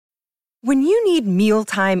When you need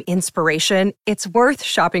mealtime inspiration, it's worth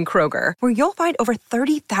shopping Kroger, where you'll find over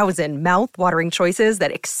 30,000 mouth-watering choices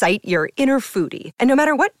that excite your inner foodie. And no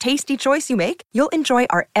matter what tasty choice you make, you'll enjoy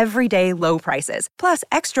our everyday low prices, plus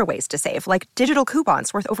extra ways to save, like digital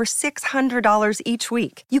coupons worth over $600 each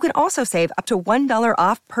week. You can also save up to $1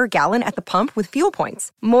 off per gallon at the pump with fuel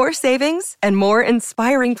points. More savings and more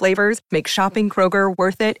inspiring flavors make shopping Kroger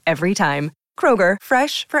worth it every time. Kroger,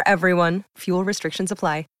 fresh for everyone. Fuel restrictions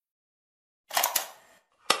apply.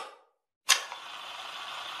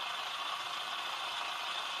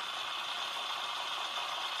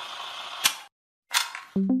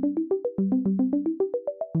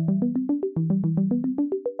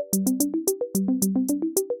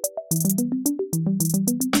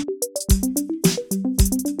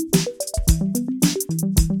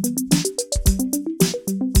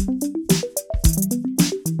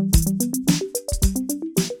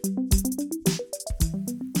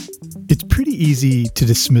 It's pretty easy to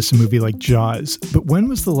dismiss a movie like Jaws, but when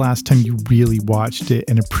was the last time you really watched it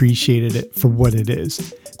and appreciated it for what it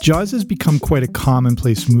is? Jaws has become quite a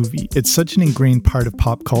commonplace movie. It's such an ingrained part of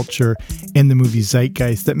pop culture and the movie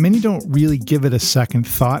zeitgeist that many don't really give it a second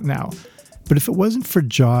thought now. But if it wasn't for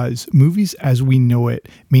Jaws, movies as we know it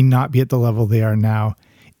may not be at the level they are now.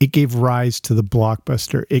 It gave rise to the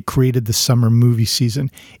blockbuster. It created the summer movie season.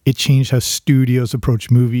 It changed how studios approach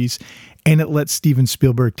movies, and it let Steven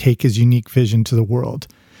Spielberg take his unique vision to the world.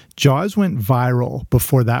 Jaws went viral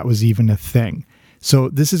before that was even a thing. So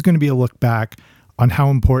this is going to be a look back on how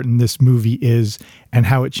important this movie is and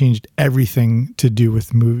how it changed everything to do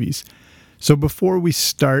with movies. So before we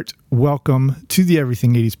start, welcome to the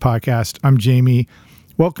Everything 80s podcast. I'm Jamie.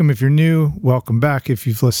 Welcome if you're new. Welcome back if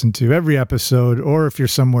you've listened to every episode or if you're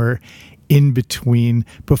somewhere in between.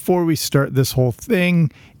 Before we start this whole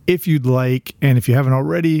thing, if you'd like, and if you haven't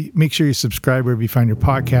already, make sure you subscribe wherever you find your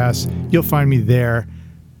podcasts. You'll find me there.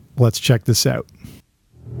 Let's check this out.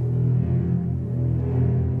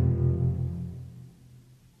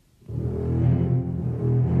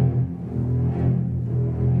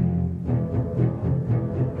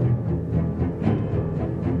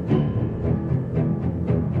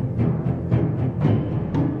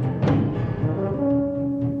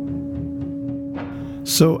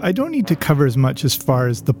 So I don't need to cover as much as far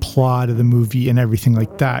as the plot of the movie and everything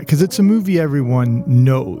like that, because it's a movie everyone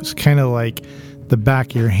knows, kind of like the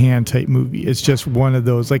back of your hand type movie. It's just one of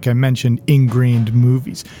those, like I mentioned, ingrained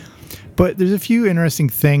movies. But there's a few interesting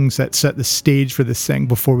things that set the stage for this thing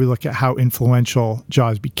before we look at how influential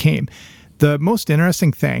Jaws became. The most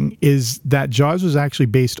interesting thing is that Jaws was actually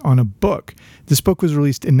based on a book. This book was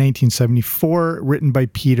released in 1974, written by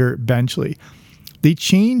Peter Benchley. They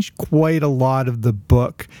changed quite a lot of the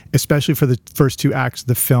book, especially for the first two acts of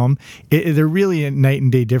the film. They're really a night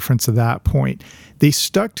and day difference at that point. They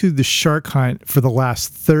stuck to the shark hunt for the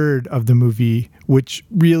last third of the movie, which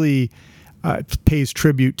really pays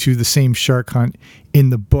tribute to the same shark hunt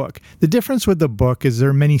in the book. The difference with the book is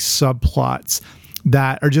there are many subplots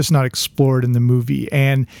that are just not explored in the movie,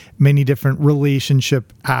 and many different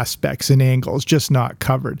relationship aspects and angles just not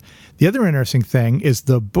covered. The other interesting thing is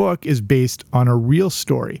the book is based on a real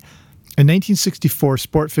story. In 1964,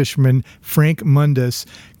 sport fisherman Frank Mundus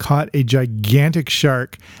caught a gigantic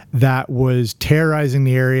shark that was terrorizing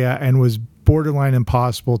the area and was borderline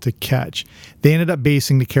impossible to catch. They ended up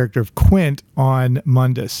basing the character of Quint on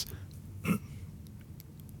Mundus.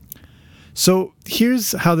 So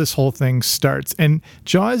here's how this whole thing starts. And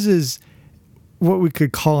Jaws is what we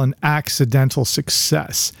could call an accidental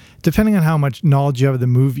success. Depending on how much knowledge you have of the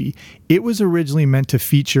movie, it was originally meant to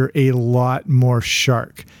feature a lot more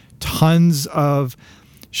shark. Tons of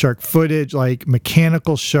shark footage, like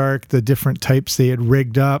mechanical shark, the different types they had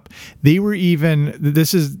rigged up. They were even,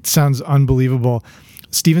 sounds unbelievable,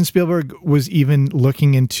 Steven Spielberg was even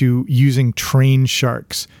looking into using trained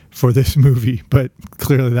sharks for this movie, but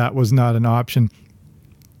clearly that was not an option.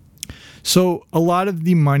 So a lot of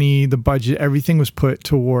the money, the budget, everything was put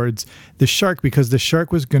towards the shark because the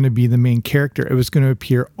shark was going to be the main character. It was going to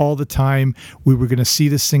appear all the time. We were going to see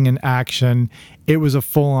this thing in action. It was a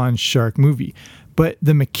full-on shark movie. But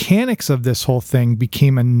the mechanics of this whole thing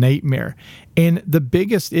became a nightmare. And the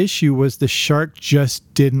biggest issue was the shark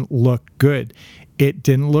just didn't look good. It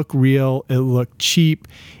didn't look real. It looked cheap.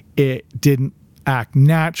 It didn't act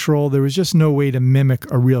natural. There was just no way to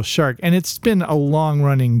mimic a real shark. And it's been a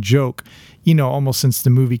long-running joke, almost since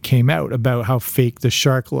the movie came out about how fake the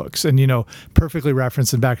shark looks. And, perfectly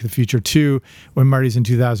referenced in Back to the Future 2 when Marty's in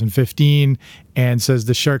 2015 and says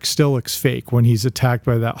the shark still looks fake when he's attacked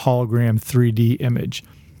by that hologram 3D image.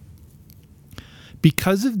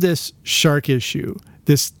 Because of this shark issue,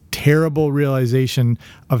 this terrible realization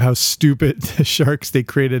of how stupid the sharks they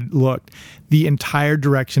created looked, the entire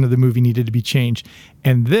direction of the movie needed to be changed.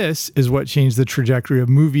 And this is what changed the trajectory of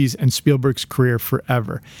movies and Spielberg's career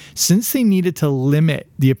forever. Since they needed to limit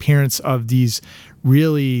the appearance of these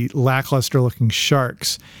really lackluster looking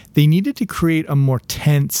sharks, they needed to create a more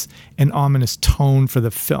tense and ominous tone for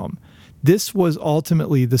the film. This was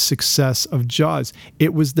ultimately the success of Jaws.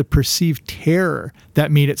 It was the perceived terror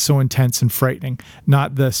that made it so intense and frightening,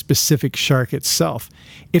 not the specific shark itself.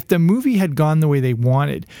 If the movie had gone the way they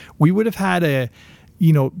wanted, we would have had a,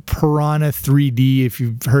 Piranha 3D, if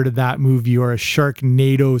you've heard of that movie, or a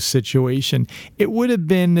Sharknado situation. It would have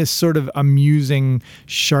been this sort of amusing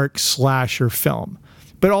shark slasher film.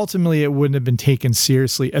 But ultimately, it wouldn't have been taken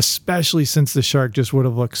seriously, especially since the shark just would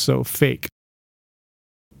have looked so fake.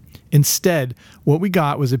 Instead, what we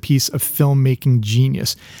got was a piece of filmmaking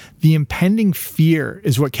genius. The impending fear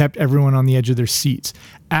is what kept everyone on the edge of their seats.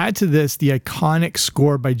 Add to this the iconic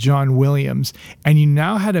score by John Williams, and you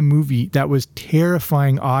now had a movie that was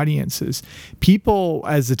terrifying audiences. People,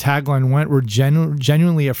 as the tagline went, were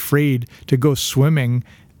genuinely afraid to go swimming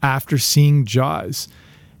after seeing Jaws.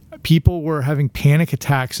 People were having panic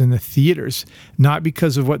attacks in the theaters, not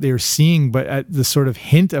because of what they were seeing, but at the sort of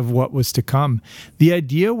hint of what was to come. The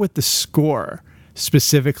idea with the score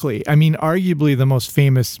specifically, arguably the most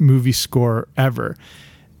famous movie score ever.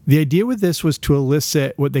 The idea with this was to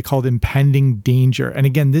elicit what they called impending danger. And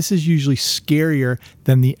again, this is usually scarier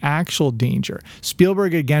than the actual danger.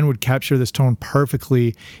 Spielberg, again, would capture this tone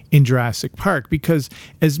perfectly in Jurassic Park because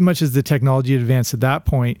as much as the technology advanced at that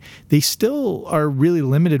point, they still are really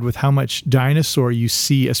limited with how much dinosaur you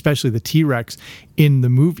see, especially the T-Rex, in the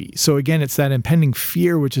movie. So again, it's that impending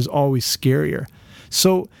fear, which is always scarier.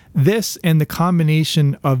 So this and the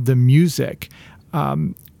combination of the music,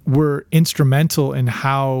 were instrumental in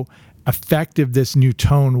how effective this new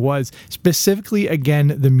tone was. Specifically,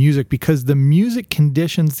 again, the music, because the music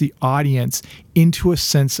conditions the audience into a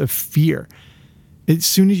sense of fear. As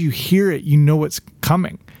soon as you hear it, you know what's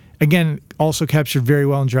coming. Again, also captured very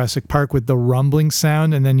well in Jurassic Park with the rumbling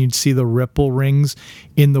sound, and then you'd see the ripple rings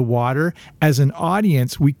in the water. As an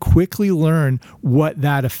audience, we quickly learn what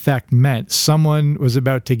that effect meant. Someone was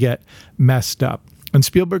about to get messed up. And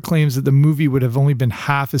Spielberg claims that the movie would have only been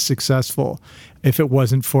half as successful if it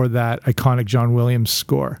wasn't for that iconic John Williams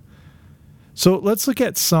score. So let's look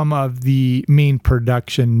at some of the main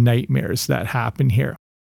production nightmares that happen here.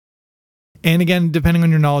 And again, depending on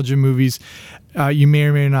your knowledge of movies, you may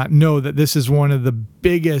or may not know that this is one of the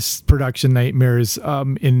biggest production nightmares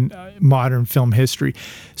in modern film history.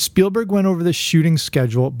 Spielberg went over the shooting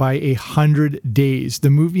schedule by 100 days. The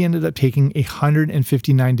movie ended up taking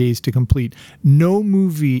 159 days to complete. No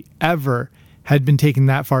movie ever had been taken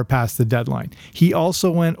that far past the deadline. He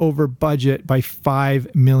also went over budget by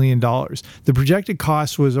 $5 million. The projected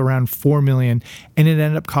cost was around $4 million, and it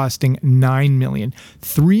ended up costing $9 million.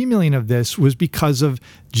 $3 million of this was because of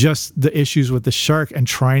just the issues with the shark and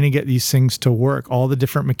trying to get these things to work. All the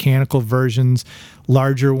different mechanical versions,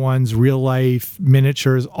 larger ones, real life,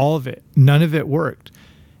 miniatures, all of it. None of it worked.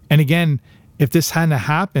 And again, if this hadn't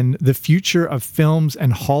happened, the future of films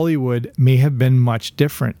and Hollywood may have been much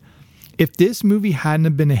different. If this movie hadn't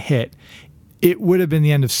have been a hit, it would have been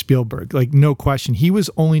the end of Spielberg, like no question. He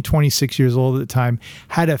was only 26 years old at the time,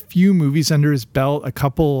 had a few movies under his belt, a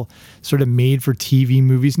couple sort of made-for-TV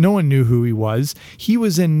movies. No one knew who he was. He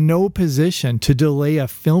was in no position to delay a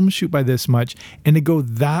film shoot by this much and to go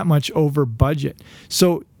that much over budget.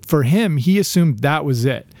 So for him, he assumed that was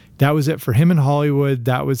it. That was it for him in Hollywood.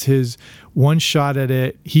 That was his one shot at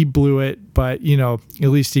it. He blew it, but, at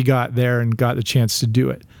least he got there and got the chance to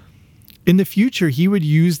do it. In the future, he would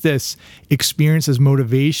use this experience as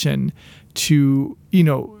motivation to,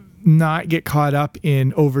 not get caught up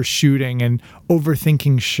in overshooting and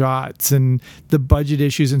overthinking shots and the budget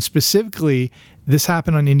issues. And specifically, this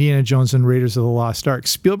happened on Indiana Jones and Raiders of the Lost Ark.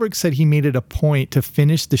 Spielberg said he made it a point to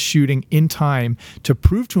finish the shooting in time to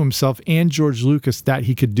prove to himself and George Lucas that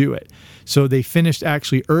he could do it. So they finished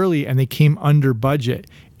actually early and they came under budget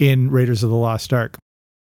in Raiders of the Lost Ark.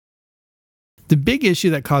 The big issue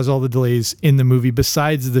that caused all the delays in the movie,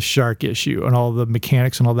 besides the shark issue and all the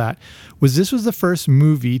mechanics and all that, was this was the first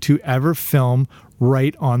movie to ever film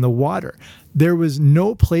right on the water. There was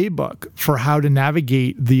no playbook for how to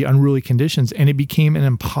navigate the unruly conditions, and it became an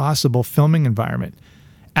impossible filming environment.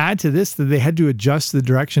 Add to this that they had to adjust the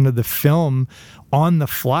direction of the film on the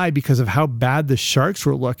fly because of how bad the sharks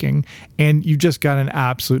were looking, and you just got an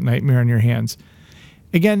absolute nightmare on your hands.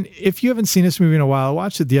 Again, if you haven't seen this movie in a while, I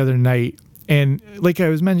watched it the other night. And like I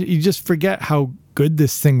was mentioning, you just forget how good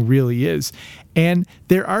this thing really is. And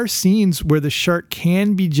there are scenes where the shark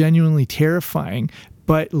can be genuinely terrifying,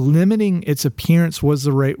 but limiting its appearance was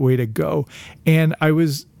the right way to go. And I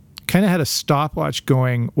was kind of had a stopwatch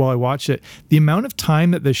going while I watched it. The amount of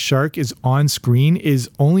time that the shark is on screen is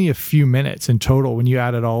only a few minutes in total when you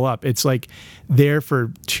add it all up. It's like there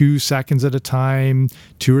for 2 seconds at a time,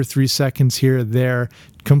 2 or 3 seconds here or there,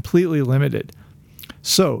 completely limited.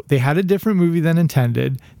 So they had a different movie than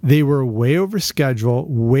intended. They were way over schedule,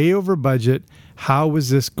 way over budget. How was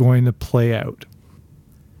this going to play out?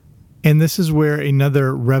 And this is where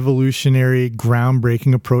another revolutionary,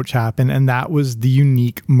 groundbreaking approach happened, and that was the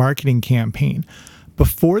unique marketing campaign.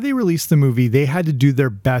 Before they released the movie, they had to do their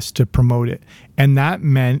best to promote it, and that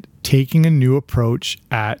meant taking a new approach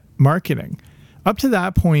at marketing. Up to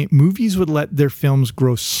that point, movies would let their films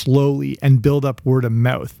grow slowly and build up word of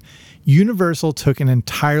mouth. Universal took an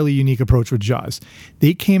entirely unique approach with Jaws.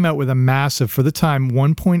 They came out with a massive, for the time,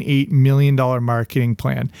 $1.8 million marketing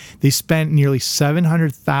plan. They spent nearly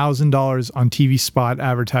 $700,000 on TV spot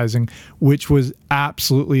advertising, which was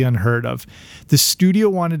absolutely unheard of. The studio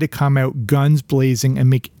wanted to come out guns blazing and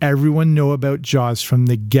make everyone know about Jaws from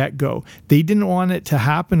the get-go. They didn't want it to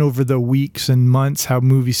happen over the weeks and months how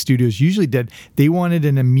movie studios usually did. They wanted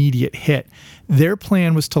an immediate hit. Their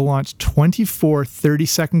plan was to launch 24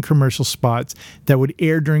 30-second commercial spots that would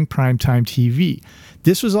air during primetime TV.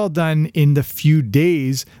 This was all done in the few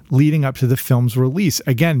days leading up to the film's release.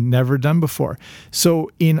 Again, never done before. So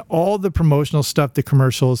in all the promotional stuff, the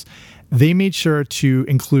commercials, they made sure to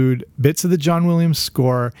include bits of the John Williams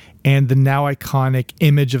score and the now iconic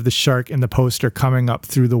image of the shark in the poster coming up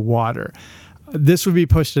through the water. This would be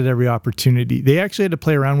pushed at every opportunity. They actually had to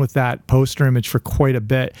play around with that poster image for quite a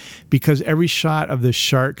bit because every shot of the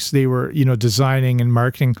sharks they were, designing and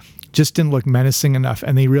marketing just didn't look menacing enough.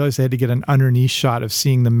 And they realized they had to get an underneath shot of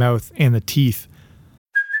seeing the mouth and the teeth.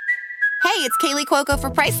 Hey, it's Kaylee Cuoco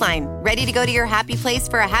for Priceline. Ready to go to your happy place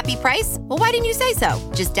for a happy price? Well, why didn't you say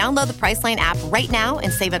so? Just download the Priceline app right now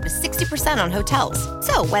and save up to 60% on hotels.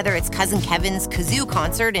 So whether it's Cousin Kevin's Kazoo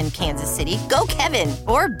Concert in Kansas City, go Kevin,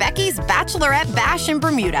 or Becky's Bachelorette Bash in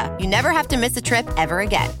Bermuda, you never have to miss a trip ever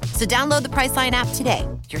again. So download the Priceline app today.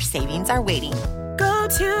 Your savings are waiting. Go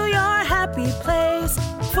to your happy place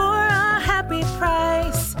for a happy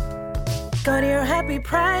price. Go to your happy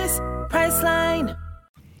price, Priceline.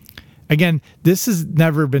 Again, this has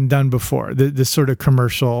never been done before, this sort of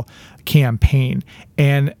commercial campaign.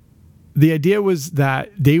 And the idea was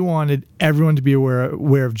that they wanted everyone to be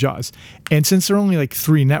aware of Jaws. And since there were only like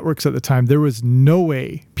 3 networks at the time, there was no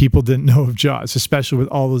way people didn't know of Jaws, especially with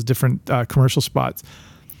all those different commercial spots.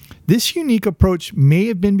 This unique approach may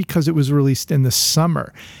have been because it was released in the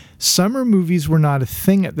summer. Summer movies were not a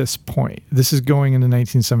thing at this point. This is going into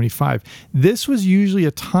 1975. This was usually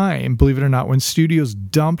a time, believe it or not, when studios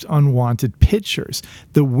dumped unwanted pictures.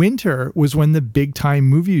 The winter was when the big time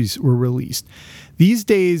movies were released. These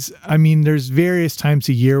days, there's various times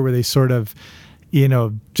a year where they sort of,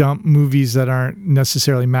 dump movies that aren't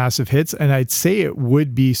necessarily massive hits. And I'd say it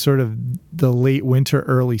would be sort of the late winter,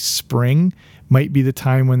 early spring might be the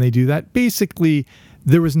time when they do that. Basically,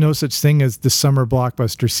 there was no such thing as the summer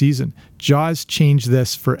blockbuster season. Jaws changed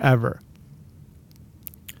this forever.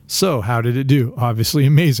 So how did it do? Obviously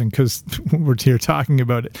amazing because we're here talking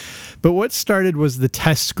about it. But what started was the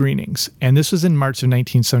test screenings. And this was in March of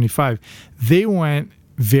 1975. They went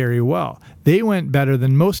very well. They went better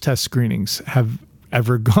than most test screenings have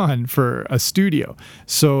ever gone for a studio.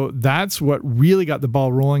 So that's what really got the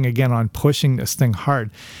ball rolling again on pushing this thing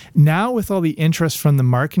hard. Now with all the interest from the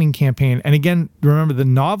marketing campaign, and again, remember the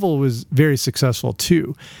novel was very successful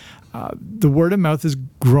too. The word of mouth is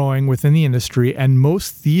growing within the industry and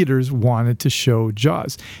most theaters wanted to show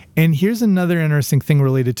Jaws. And here's another interesting thing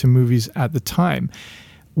related to movies at the time.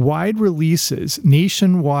 Nationwide releases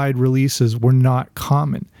were not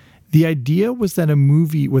common. The idea was that a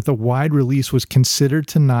movie with a wide release was considered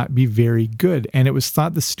to not be very good, and it was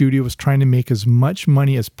thought the studio was trying to make as much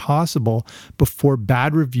money as possible before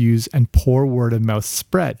bad reviews and poor word of mouth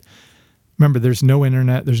spread. Remember, there's no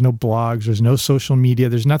internet, there's no blogs, there's no social media,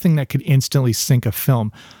 there's nothing that could instantly sink a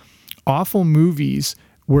film. Awful movies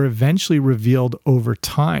were eventually revealed over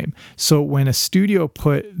time. So when a studio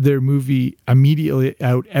put their movie immediately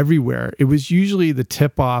out everywhere, it was usually the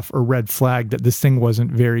tip-off or red flag that this thing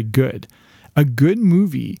wasn't very good. A good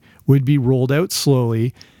movie would be rolled out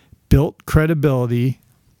slowly, built credibility,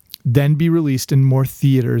 then be released in more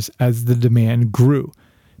theaters as the demand grew.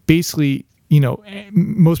 Basically,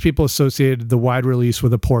 most people associated the wide release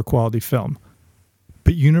with a poor quality film.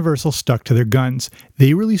 But Universal stuck to their guns.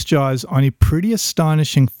 They released Jaws on a pretty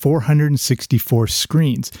astonishing 464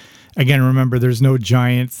 screens. Again, remember, there's no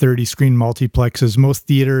giant 30-screen multiplexes. Most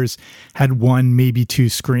theaters had 1, maybe 2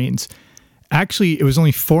 screens. Actually, it was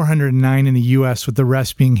only 409 in the US, with the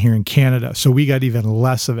rest being here in Canada, so we got even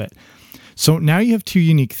less of it. So now you have 2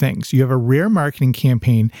 unique things. You have a rare marketing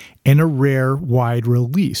campaign and a rare wide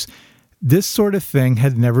release. This sort of thing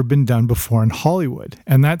had never been done before in Hollywood,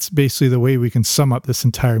 and that's basically the way we can sum up this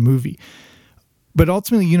entire movie. But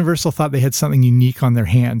ultimately, Universal thought they had something unique on their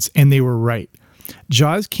hands, and they were right.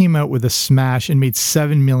 Jaws came out with a smash and made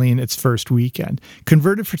 $7 million its first weekend.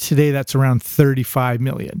 Converted for today, that's around $35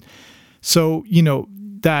 million. So,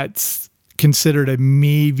 that's considered a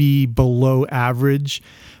maybe below average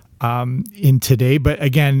in today. But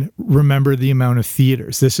again, remember the amount of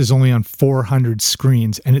theaters. This is only on 400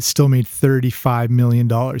 screens, and it still made $35 million.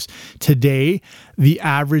 Today, the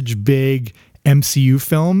average big MCU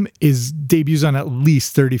film debuts on at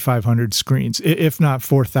least 3,500 screens, if not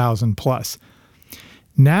 4,000 plus.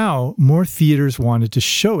 Now, more theaters wanted to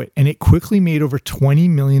show it, and it quickly made over $20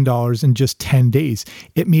 million in just 10 days.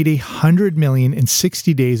 It made $100 million in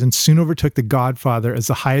 60 days and soon overtook The Godfather as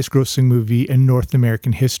the highest-grossing movie in North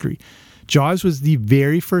American history. Jaws was the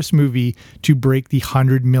very first movie to break the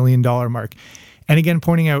 $100 million mark. And again,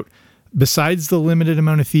 pointing out, besides the limited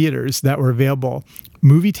amount of theaters that were available,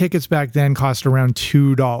 movie tickets back then cost around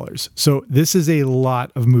 $2. So this is a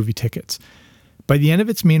lot of movie tickets. By the end of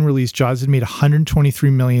its main release, Jaws had made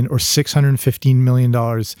 $123 million or $615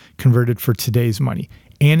 million converted for today's money.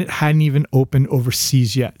 And it hadn't even opened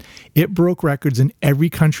overseas yet. It broke records in every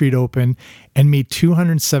country it opened and made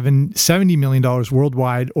 $270 million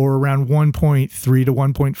worldwide, or around $1.3 to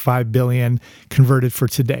 $1.5 billion converted for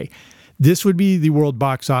today. This would be the world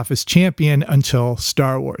box office champion until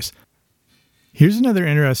Star Wars. Here's another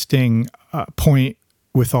interesting point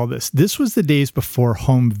with all this. This was the days before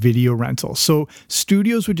home video rental. So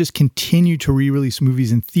studios would just continue to re-release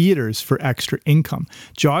movies in theaters for extra income.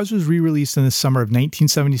 Jaws was re-released in the summer of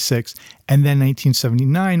 1976 and then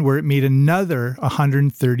 1979, where it made another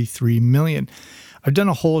 $133 million. I've done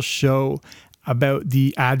a whole show about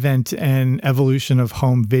the advent and evolution of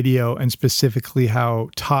home video, and specifically how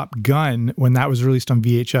Top Gun, when that was released on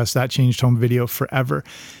VHS, that changed home video forever.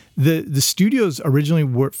 The studios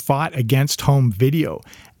originally fought against home video,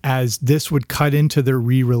 as this would cut into their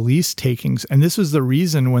re-release takings. And this was the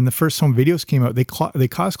reason when the first home videos came out, they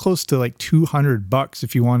cost close to like $200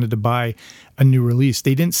 if you wanted to buy a new release.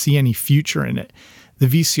 They didn't see any future in it. The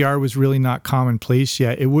VCR was really not commonplace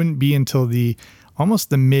yet. It wouldn't be until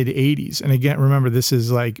almost the mid 80s. And again, remember, this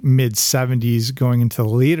is like mid 70s going into the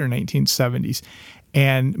later 1970s.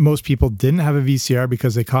 And most people didn't have a VCR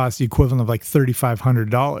because they cost the equivalent of like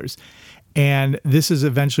 $3,500. And this is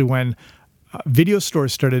eventually when video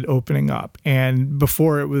stores started opening up. And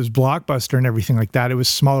before it was Blockbuster and everything like that, it was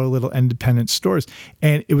smaller little independent stores.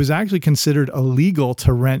 And it was actually considered illegal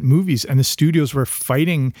to rent movies. And the studios were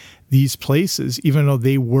fighting these places, even though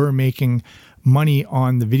they were making money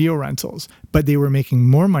on the video rentals, but they were making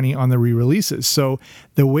more money on the re-releases. So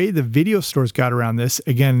the way the video stores got around this,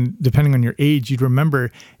 again, depending on your age, you'd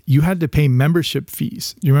remember you had to pay membership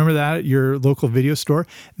fees. You remember that at your local video store?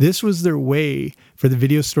 This was their way for the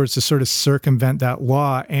video stores to sort of circumvent that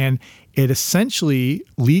law, and it essentially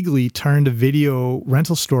legally turned a video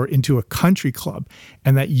rental store into a country club,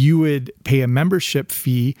 and that you would pay a membership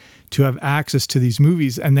fee to have access to these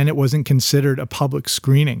movies, and then it wasn't considered a public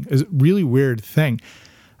screening. It was a really weird thing.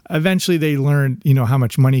 Eventually, they learned, how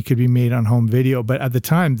much money could be made on home video, but at the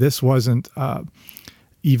time, this wasn't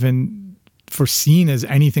even foreseen as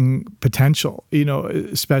anything potential,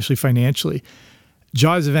 especially financially.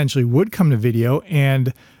 Jaws eventually would come to video,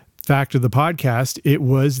 and fact of the podcast, it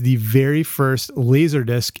was the very first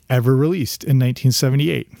Laserdisc ever released in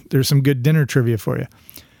 1978. There's some good dinner trivia for you.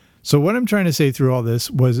 So what I'm trying to say through all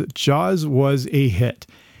this was Jaws was a hit,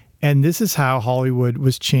 and this is how Hollywood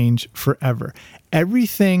was changed forever.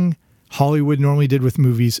 Everything Hollywood normally did with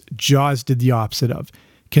movies, Jaws did the opposite of.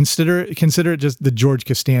 Consider it just the George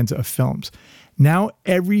Costanza of films. Now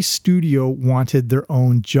every studio wanted their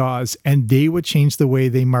own Jaws, and they would change the way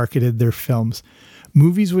they marketed their films.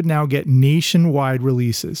 Movies would now get nationwide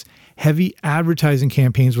releases. Heavy advertising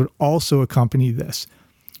campaigns would also accompany this.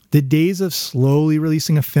 The days of slowly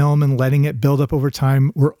releasing a film and letting it build up over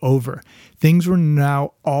time were over. Things were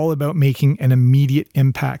now all about making an immediate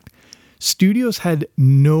impact. Studios had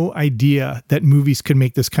no idea that movies could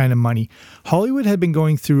make this kind of money. Hollywood had been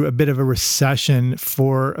going through a bit of a recession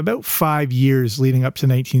for about 5 years leading up to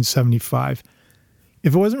 1975.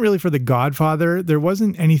 if it wasn't really for The Godfather, there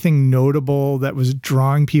wasn't anything notable that was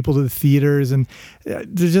drawing people to the theaters, and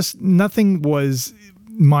there's just nothing was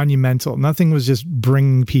monumental. Nothing was just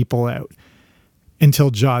bringing people out until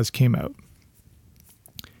Jaws came out.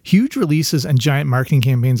 Huge releases and giant marketing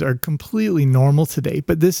campaigns are completely normal today,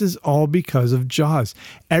 but this is all because of Jaws.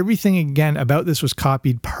 Everything, again, about this was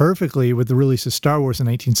copied perfectly with the release of Star Wars in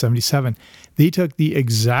 1977. They took the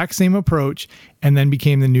exact same approach and then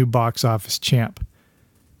became the new box office champ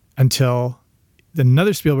until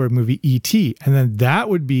another Spielberg movie, E.T., and then that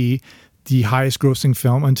would be the highest grossing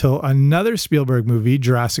film until another Spielberg movie,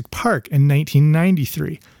 Jurassic Park, in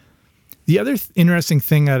 1993. The other interesting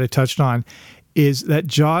thing that I touched on is that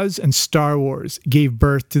Jaws and Star Wars gave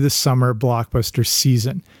birth to the summer blockbuster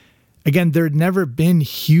season. Again, there had never been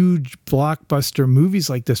huge blockbuster movies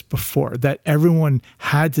like this before that everyone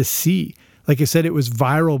had to see. Like I said, it was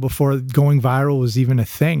viral before going viral was even a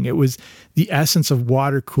thing. It was the essence of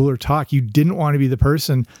water cooler talk. You didn't want to be the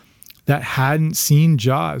person that hadn't seen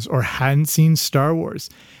Jaws or hadn't seen Star Wars.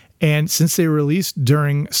 And since they were released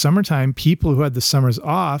during summertime, people who had the summers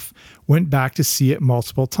off went back to see it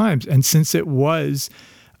multiple times. And since it was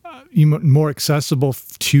more accessible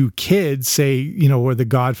to kids, say, where The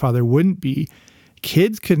Godfather wouldn't be,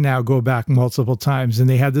 kids could now go back multiple times, and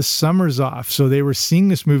they had the summers off. So they were seeing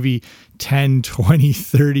this movie 10, 20,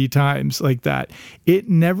 30 times like that. It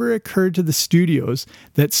never occurred to the studios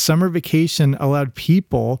that summer vacation allowed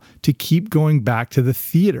people to keep going back to the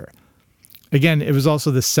theater. Again, it was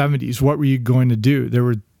also the 70s. What were you going to do? There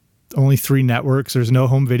were only 3 networks. There's no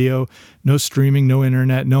home video, no streaming, no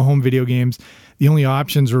internet, no home video games. The only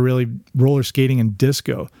options were really roller skating and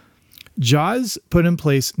disco. Jaws put in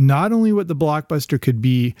place not only what the blockbuster could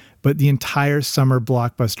be, but the entire summer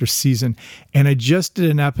blockbuster season. And I just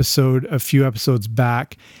did an episode a few episodes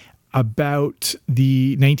back about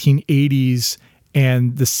the 1980s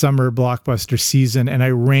and the summer blockbuster season, and I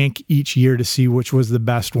rank each year to see which was the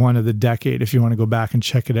best one of the decade. If you want to go back and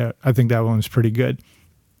check it out, I think that one was pretty good.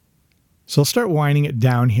 So I'll start winding it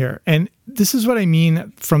down here. And this is what I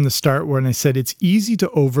mean from the start when I said it's easy to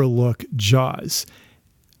overlook Jaws.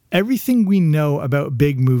 Everything we know about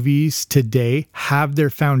big movies today have their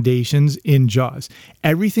foundations in Jaws.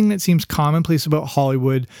 Everything that seems commonplace about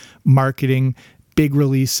Hollywood, marketing, big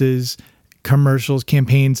releases, commercials,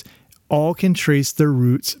 campaigns, all can trace their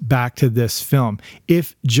roots back to this film.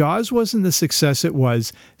 If Jaws wasn't the success it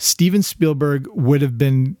was, Steven Spielberg would have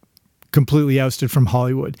been completely ousted from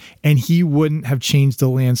Hollywood, and he wouldn't have changed the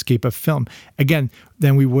landscape of film. Again,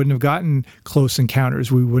 then we wouldn't have gotten Close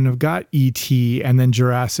Encounters. We wouldn't have got E.T. and then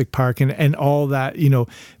Jurassic Park and all that,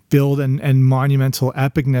 build and monumental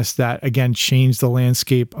epicness that, again, changed the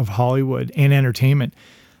landscape of Hollywood and entertainment.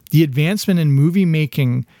 The advancement in movie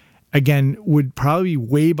making, again, would probably be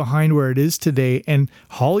way behind where it is today, and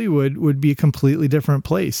Hollywood would be a completely different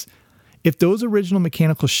place. If those original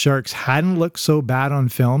mechanical sharks hadn't looked so bad on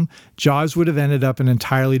film, Jaws would have ended up an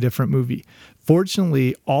entirely different movie.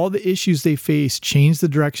 Fortunately, all the issues they faced changed the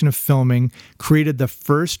direction of filming, created the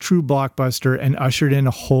first true blockbuster, and ushered in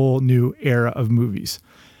a whole new era of movies.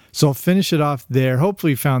 So I'll finish it off there.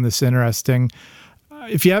 Hopefully you found this interesting.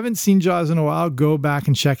 If you haven't seen Jaws in a while, go back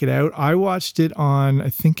and check it out. I watched it on,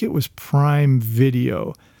 I think it was Prime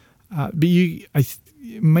Video. But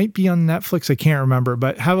it might be on Netflix, I can't remember,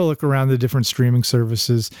 but have a look around the different streaming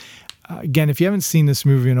services. Again, if you haven't seen this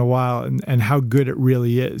movie in a while and how good it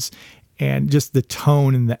really is, and just the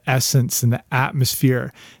tone and the essence and the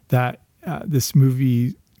atmosphere that this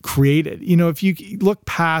movie created. If you look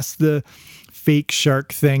past the fake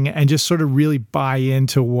shark thing and just sort of really buy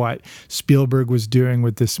into what Spielberg was doing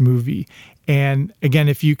with this movie. And again,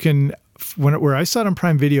 if you can, where I saw it on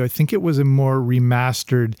Prime Video, I think it was a more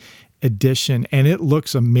remastered edition, and it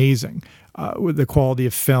looks amazing with the quality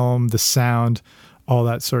of film, the sound, all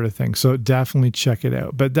that sort of thing. So definitely check it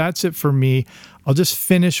out. But that's it for me. I'll just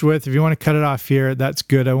finish with, if you want to cut it off here, that's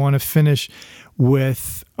good. I want to finish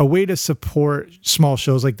with a way to support small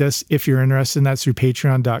shows like this. If you're interested in that, through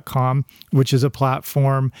patreon.com, which is a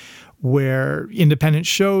platform where independent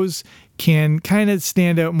shows can kind of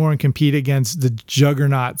stand out more and compete against the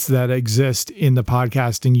juggernauts that exist in the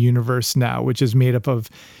podcasting universe now, which is made up of,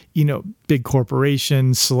 big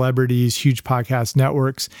corporations, celebrities, huge podcast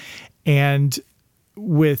networks. And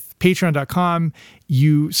with patreon.com,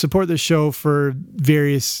 you support the show for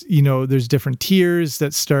various, there's different tiers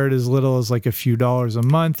that start as little as like a few dollars a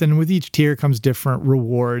month. And with each tier comes different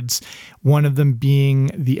rewards. One of them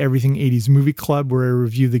being the Everything 80s Movie Club, where I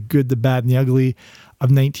review the good, the bad, and the ugly of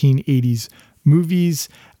 1980s movies.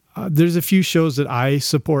 There's a few shows that I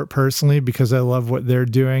support personally because I love what they're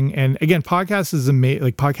doing. And again,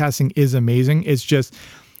 podcasting is amazing. It's just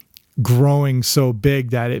growing so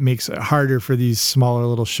big that it makes it harder for these smaller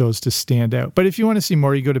little shows to stand out. But if you want to see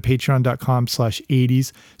more, you go to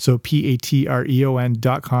patreon.com/80s. So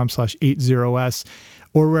patreon.com/80s,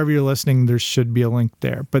 or wherever you're listening, there should be a link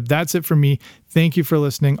there. But that's it for me. Thank you for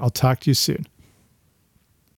listening. I'll talk to you soon.